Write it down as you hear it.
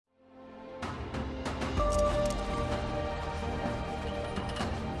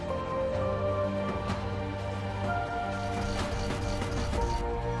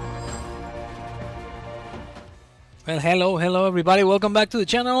Well, hello everybody, welcome back to the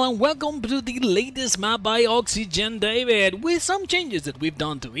channel and welcome to the latest map by Oxygen David with some changes that we've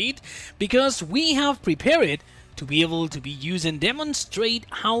done to it because we have prepared it to be able to be used and demonstrate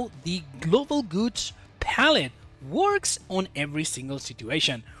how the global goods palette works on every single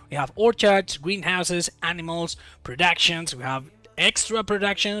situation. We have orchards, greenhouses, animals, productions, we have extra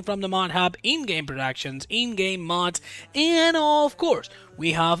production from the mod hub, in-game productions, in-game mods, and of course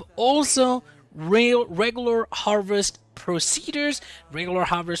we have also regular harvest procedures, regular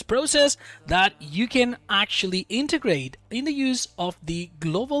harvest process that you can actually integrate in the use of the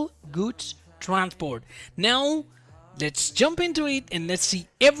global goods transport. Now let's jump into it and let's see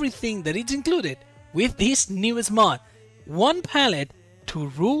everything that is included with this newest mod. One palette to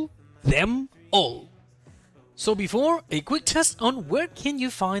rule them all. So before, a quick test on where can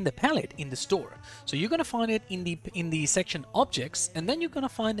you find the palette in the store. So you're gonna find it in the section objects, and then you're gonna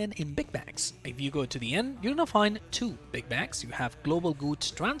find it in big bags. If you go to the end, you're gonna find two big bags. You have global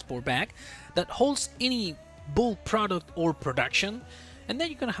goods transport bag that holds any bulk product or production, and then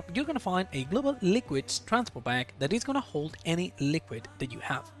you're gonna find a global liquids transport bag that is gonna hold any liquid that you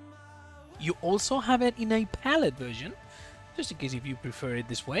have. You also have it in a palette version. Just in case if you prefer it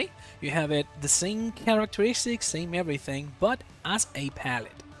this way, you have it the same characteristics, same everything, but as a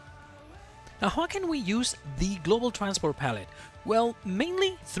palette. Now, how can we use the global transport palette? Well,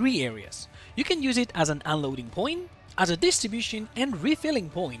 mainly three areas. You can use it as an unloading point, as a distribution and refilling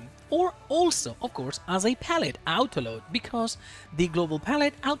point, or also, of course, as a palette autoload, because the global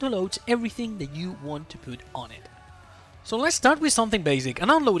palette autoloads everything that you want to put on it. So let's start with something basic,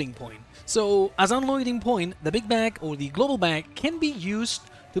 an unloading point. So as unloading point, the big bag or the global bag can be used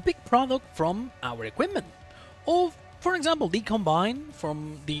to pick product from our equipment. Or for example, the combine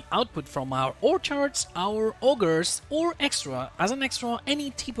from the output from our orchards, our augers, or extra, as an extra, any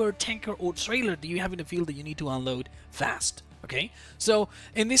tipper, tanker or trailer that you have in the field that you need to unload fast. Okay, so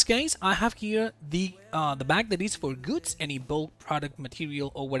in this case, I have here the bag that is for goods, any bulk product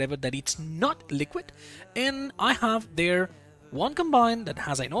material or whatever that it's not liquid, and I have there one combine that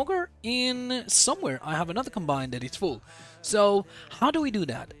has an auger, and somewhere I have another combine that is full. So how do we do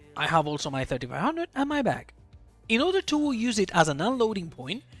that? I have also my 3500 and my bag. In order to use it as an unloading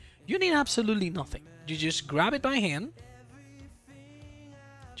point, you need absolutely nothing. You just grab it by hand,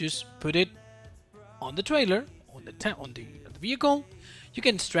 just put it on the trailer, on the vehicle. You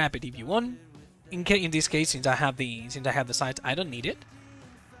can strap it if you want. In this case, since I have the sides, I don't need it.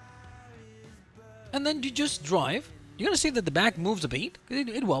 And then you just drive. You're gonna see that the bag moves a bit.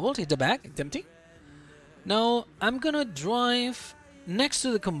 It wobbles. It's a bag. It's empty. Now I'm gonna drive next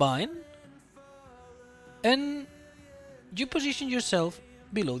to the combine, and you position yourself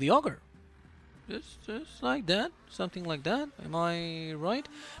below the auger. Just like that, something like that. Am I right?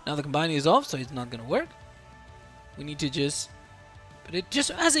 Now the combine is off, so it's not gonna work. We need to just put it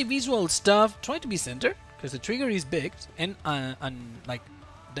just as a visual stuff. Try to be centered because the trigger is big, and like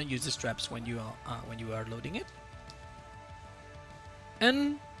don't use the straps when you are loading it.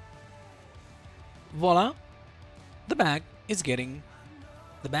 And voila, the bag is getting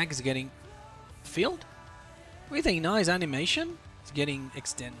filled with a nice animation. It's getting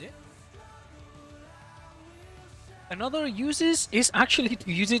extended. Another uses is actually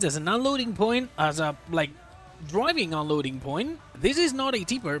to use it as an unloading point, as a driving unloading point. This is not a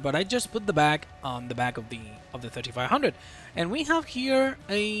tipper, but I just put the bag on the back of the 3500, and we have here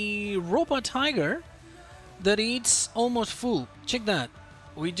a robot tiger that it's almost full. Check that.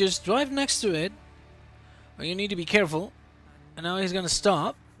 We just drive next to it. You need to be careful. And now he's gonna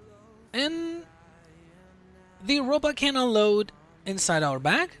stop, and the robot can unload inside our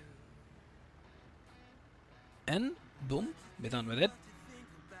bag, and boom, we're done with it.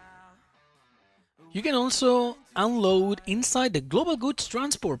 You can also unload inside the global goods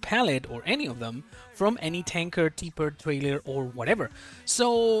transport pallet, or any of them, from any tanker, tipper, trailer or whatever.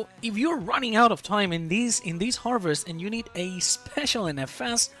 So if you're running out of time in these harvests and you need a special and a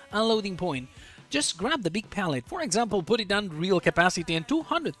fast unloading point, just grab the big pallet. For example, put it down real capacity and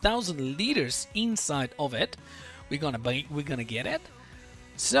 200,000 liters inside of it. We're gonna get it.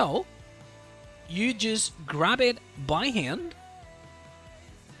 So you just grab it by hand.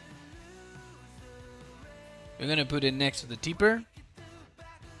 We're gonna put it next to the tipper.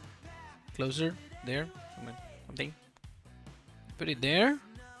 Closer, there, something. Put it there.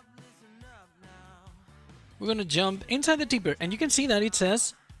 We're gonna jump inside the tipper, and you can see that it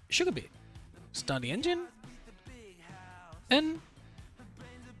says sugar beet. Start the engine, and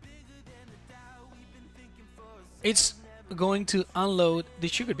it's going to unload the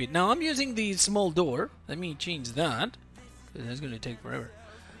sugar beet. Now I'm using the small door. Let me change that, because that's gonna take forever.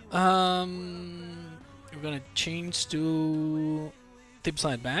 We're gonna change to tip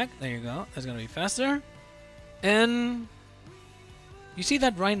side back. There you go. That's gonna be faster. And you see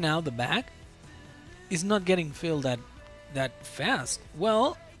that right now the bag is not getting filled that fast.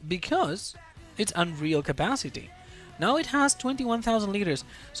 Well, because it's unreal capacity. Now it has 21,000 liters.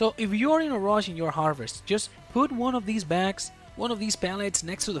 So if you're in a rush in your harvest, just put one of these bags, one of these pallets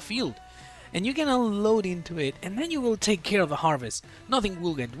next to the field, and you can unload into it, and then you will take care of the harvest. Nothing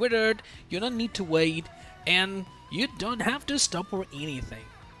will get withered, you don't need to wait, and you don't have to stop for anything.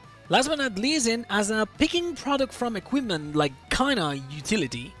 Last but not least, and as a picking product from equipment like kinda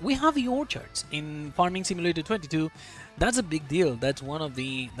utility, we have the orchards in Farming Simulator 22. That's a big deal. That's one of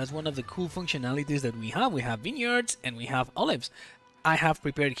the cool functionalities that we have. We have vineyards and we have olives. I have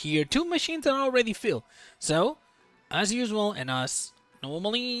prepared here 2 machines that are already filled. So, as usual, and as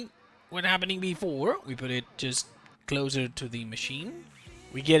normally what happening before, we put it just closer to the machine.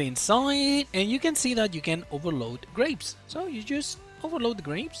 We get inside, and you can see that you can overload grapes. So you just overload the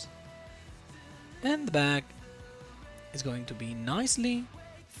grapes, and the bag is going to be nicely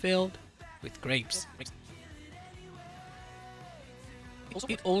filled with grapes.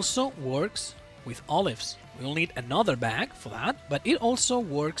 It also works with olives. We'll need another bag for that, but it also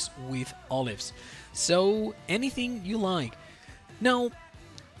works with olives. So anything you like. Now,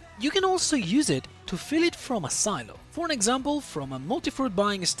 you can also use it to fill it from a silo. For an example, from a multi-fruit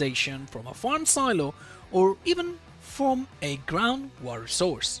buying station, from a farm silo, or even from a groundwater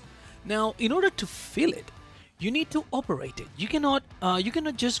source. Now, in order to fill it, you need to operate it. You cannot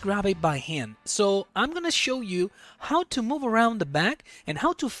just grab it by hand. So I'm gonna show you how to move around the bag and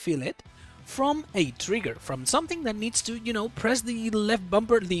how to fill it from a trigger, from something that needs to, you know, press the left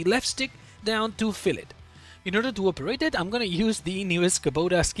bumper, the left stick down to fill it. In order to operate it, I'm gonna use the newest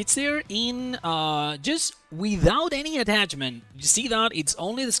Kubota skid steer in just without any attachment. You see that it's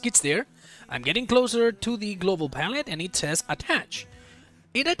only the skid steer. I'm getting closer to the global pallet and it says attach.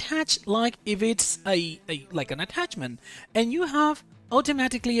 It attached like if it's like an attachment, and you have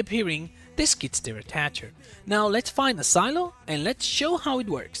automatically appearing the skid steer attacher. Now let's find a silo and let's show how it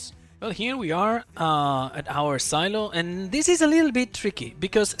works. Well, here we are at our silo, and this is a little bit tricky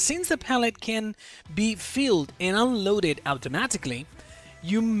because since the pallet can be filled and unloaded automatically,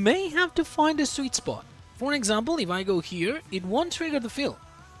 you may have to find a sweet spot. For example, if I go here, it won't trigger the fill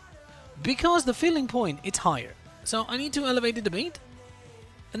because the filling point is higher. So I need to elevate it a bit,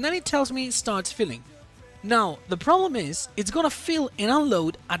 and then it tells me it starts filling. Now, the problem is it's gonna fill and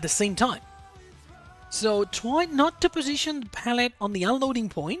unload at the same time. So try not to position the pallet on the unloading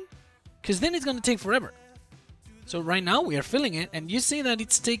point, because then it's gonna take forever. So right now we are filling it, and you see that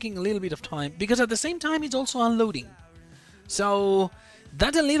it's taking a little bit of time because at the same time it's also unloading. So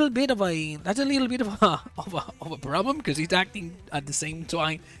that's a little bit of a problem because it's acting at the same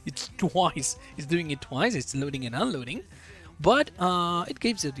time. It's twice. It's doing it twice. It's loading and unloading. But it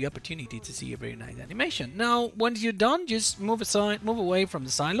gives you the opportunity to see a very nice animation. Now, once you're done, just move aside, move away from the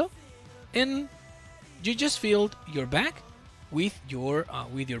silo, and you just filled your bag with your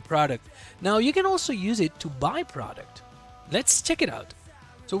product. Now, you can also use it to buy product. Let's check it out.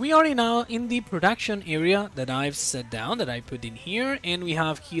 So we are now in the production area that I've set down, that I put in here, and we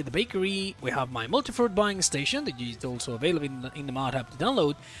have here the bakery, we have my multi-fruit buying station that is also available in the modhub to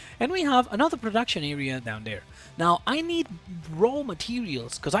download, and we have another production area down there. Now I need raw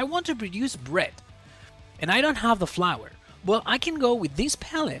materials because I want to produce bread, and I don't have the flour. Well, I can go with this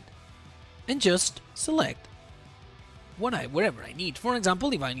palette and just select wherever I need. For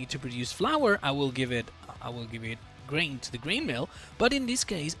example, if I need to produce flour, I will give it grain to the grain mill, but in this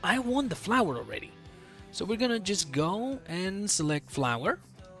case I want the flour already. So we're gonna just go and select flour.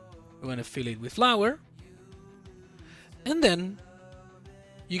 We're gonna fill it with flour, and then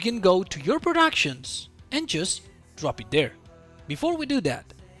you can go to your productions and just drop it there. Before we do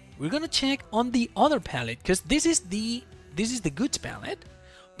that, we're gonna check on the other palette because this is the goods palette,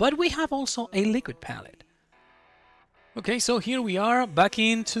 but we have also a liquid palette. Okay, so here we are back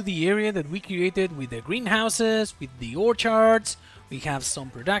into the area that we created with the greenhouses, with the orchards. We have some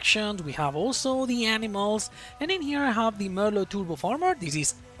productions, we have also the animals, and in here I have the Merlot Turbo Farmer. This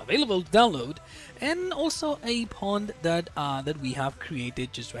is available to download, and also a pond that we have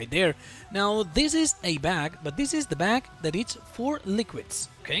created just right there. Now this is a bag, but this is the bag that is for liquids.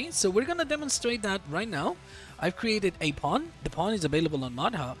 Okay, so we're gonna demonstrate that right now. I've created a pond. The pond is available on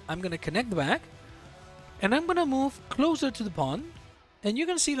modhub. I'm gonna connect the bag, and I'm gonna move closer to the pond, and you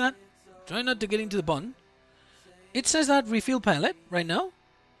can see that. Try not to get into the pond. It says that refill pallet right now.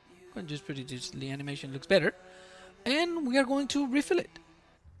 I'm just put it just the animation looks better, and we are going to refill it.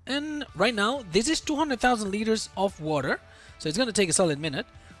 And right now this is 200,000 liters of water, so it's gonna take a solid minute.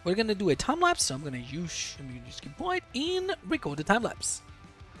 we're gonna do a time lapse. So I'm gonna use keep quiet and record the time lapse.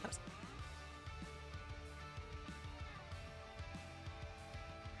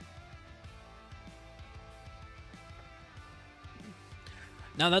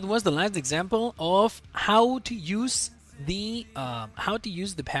 Now that was the last example of how to use the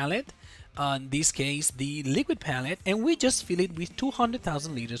pallet. In this case, the liquid pallet, and we just fill it with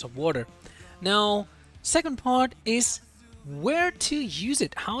 200,000 liters of water. Now, second part is where to use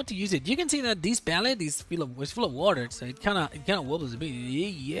it, how to use it. You can see that this pallet is full of water, so it kind of wobbles a bit.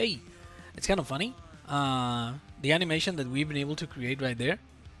 Yay! It's kind of funny. The animation that we've been able to create right there,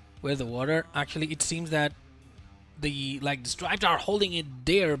 where the water actually, it seems that the stripes are holding it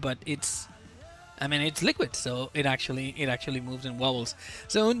there, but it's liquid, so it actually moves and wobbles.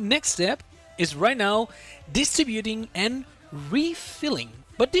 So next step is right now distributing and refilling.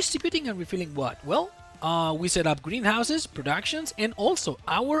 But distributing and refilling what? Well, we set up greenhouses, productions, and also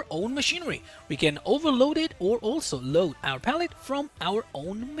our own machinery. We can overload it or also load our pallet from our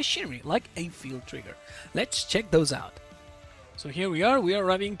own machinery, like a field trigger. Let's check those out. So here we are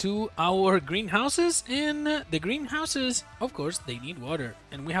arriving to our greenhouses, and the greenhouses, of course, they need water,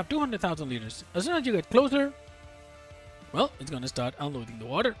 and we have 200,000 liters. As soon as you get closer, well, it's gonna start unloading the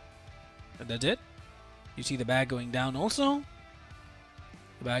water. And that's it. You see the bag going down also.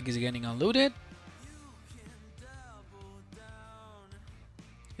 The bag is getting unloaded.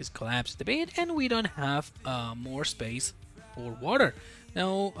 It's collapsed a bit, and we don't have more space for water.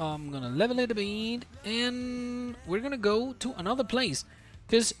 Now I'm gonna level it a bit, and we're gonna go to another place,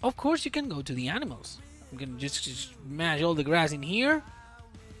 because of course you can go to the animals. I'm gonna just smash all the grass in here,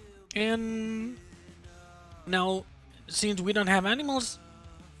 and now since we don't have animals,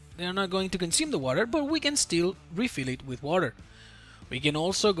 they're not going to consume the water, but we can still refill it with water. We can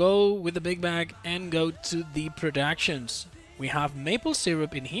also go with the big bag and go to the productions. We have maple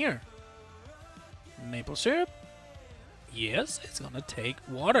syrup in here. Maple syrup. Yes, it's gonna take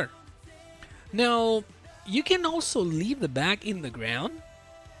water. Now, you can also leave the bag in the ground.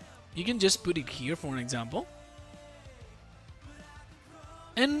 You can just put it here for an example.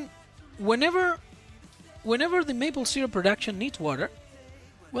 And whenever the maple syrup production needs water,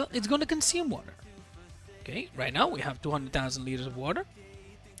 well, it's gonna consume water. Okay, right now we have 200,000 liters of water,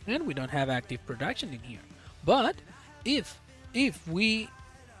 and we don't have active production in here. But if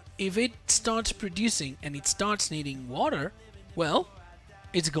it starts producing and it starts needing water, well,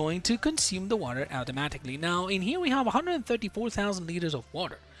 it's going to consume the water automatically. Now, in here we have 134,000 liters of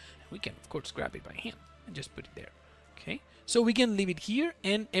water. We can, of course, grab it by hand and just put it there. Okay, so we can leave it here,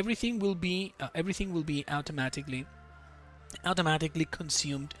 and everything will be automatically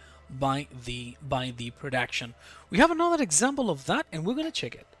consumed by the production. We have another example of that, and we're gonna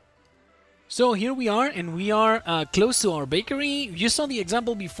check it. So here we are, and we are close to our bakery. You saw the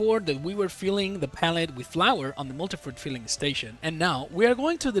example before that we were filling the pallet with flour on the multi-fruit filling station. And now we are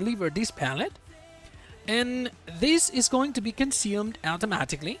going to deliver this pallet, and this is going to be consumed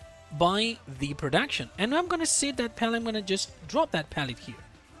automatically by the production. And I'm going to set that pallet, I'm going to just drop that pallet here.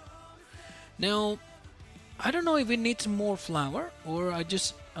 Now, I don't know if it needs more flour, or I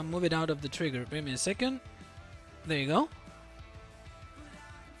move it out of the trigger. Wait a second. There you go.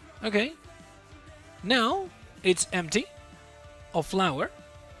 Okay. Now it's empty of flour,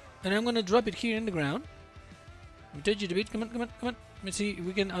 and I'm gonna drop it here in the ground. Let me touch it a bit. Come on. Let me see if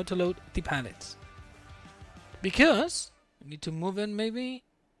we can autoload the pallets. Because I need to move in, maybe.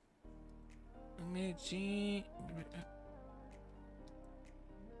 Let me see.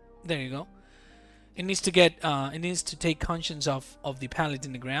 There you go. It needs to get. It needs to take conscience of the pallet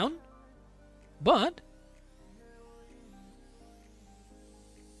in the ground, but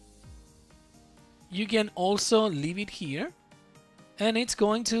you can also leave it here, and it's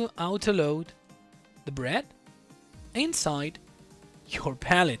going to autoload the bread inside your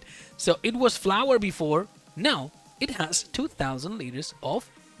pallet. So it was flour before, now it has 2,000 liters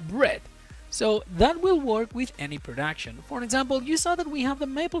of bread. So that will work with any production. For example, you saw that we have the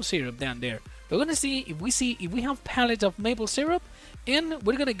maple syrup down there. We're gonna see if we have pallets of maple syrup, and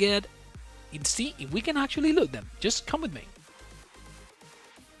we're gonna get and see if we can actually load them. Just come with me.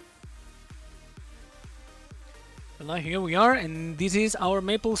 Well, here we are, and this is our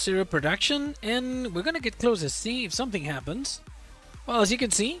maple syrup production, and we're gonna get closer, see if something happens. Well, as you can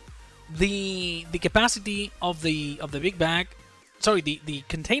see, the capacity of the big bag, sorry, the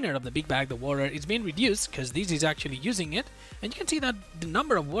container of the big bag, the water, is being reduced because this is actually using it, and you can see that the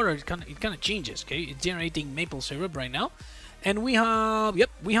number of water it kind of changes. Okay, it's generating maple syrup right now, and we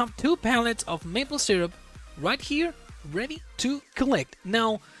have 2 pallets of maple syrup right here, ready to collect.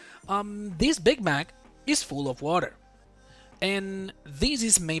 Now, this big bag is full of water. And this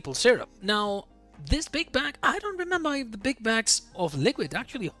is maple syrup. Now, this big bag, I don't remember if the big bags of liquid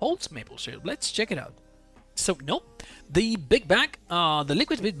actually holds maple syrup. Let's check it out. So, nope, the big bag, the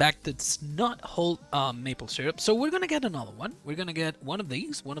liquid big bag does not hold maple syrup. So we're gonna get another one. We're gonna get one of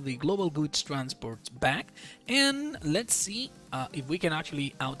these, one of the Global Goods Transports bag. And let's see if we can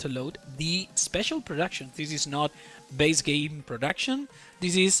actually auto-load the special production. This is not base game production.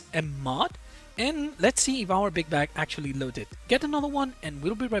 This is a mod. And let's see if our big bag actually loaded. Get another one and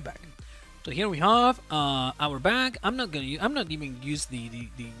we'll be right back. So here we have our bag. I'm not even use the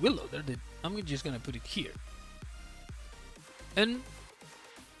wheel loader. I'm just gonna put it here. And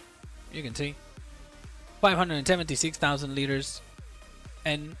you can see 576,000 liters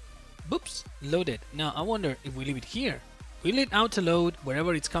and boops, loaded. Now I wonder if we leave it here, will it auto load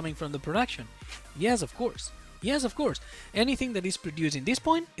wherever it's coming from the production? Yes, of course. Yes, of course. Anything that is produced in this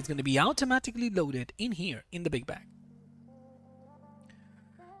point is going to be automatically loaded in here in the big bag.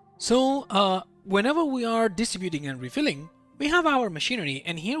 So whenever we are distributing and refilling, we have our machinery,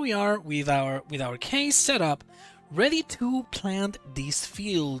 and here we are with our case set up, ready to plant this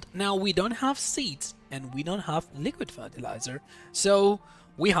field. Now we don't have seeds and we don't have liquid fertilizer, so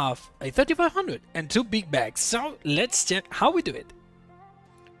we have a 3500 and 2 big bags. So let's check how we do it.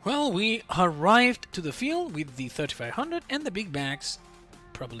 Well, we arrived to the field with the 3500 and the big bags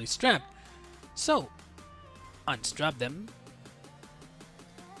properly strapped. So, unstrap them.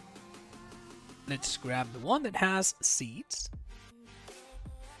 Let's grab the one that has seeds.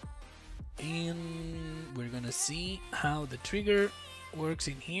 And we're gonna see how the trigger works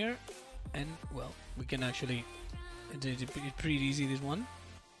in here. And, well, we can actually... It's pretty easy, this one.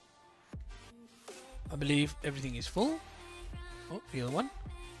 I believe everything is full. Oh, the other one.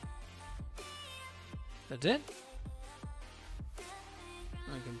 That's it.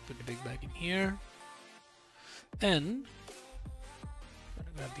 I can put the big bag in here. And I'm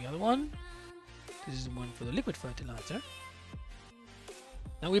gonna grab the other one. This is the one for the liquid fertilizer.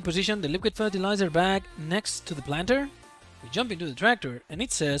 Now we position the liquid fertilizer bag next to the planter. We jump into the tractor and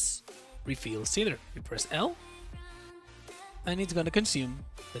it says refill seeder. We press L and it's gonna consume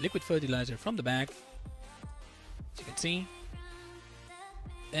the liquid fertilizer from the bag, as you can see.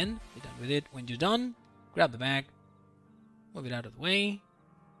 And we're done with it. When you're done, grab the bag, move it out of the way,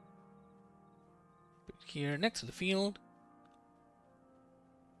 put it here next to the field,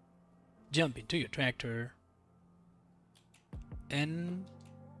 jump into your tractor, and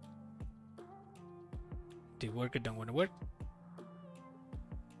did it work or don't want to work?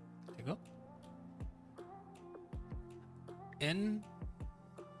 There you go. And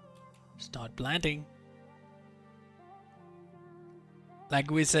start planting. Like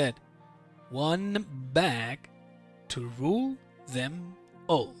we said, one bag to rule them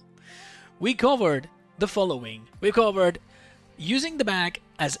all. We covered the following. We covered using the bag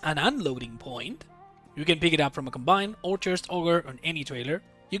as an unloading point. You can pick it up from a combine, orchard, auger, or any trailer.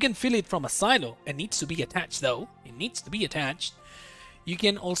 You can fill it from a silo. It needs to be attached though. It needs to be attached. You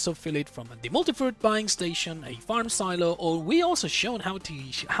can also fill it from the multi-fruit buying station, a farm silo, or we also shown how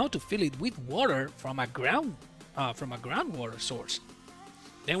to fill it with water from a groundwater source.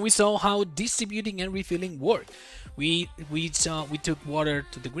 Then we saw how distributing and refilling work. We took water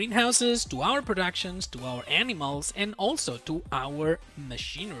to the greenhouses, to our productions, to our animals, and also to our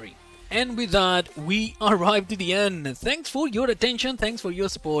machinery. And with that, we arrived to the end. Thanks for your attention, thanks for your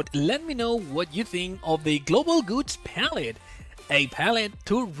support. Let me know what you think of the Global Goods Pallet, a pallet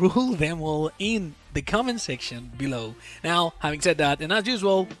to rule them all, in the comment section below. Now, having said that, and as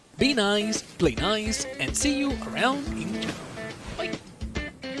usual, be nice, play nice, and see you around in the channel.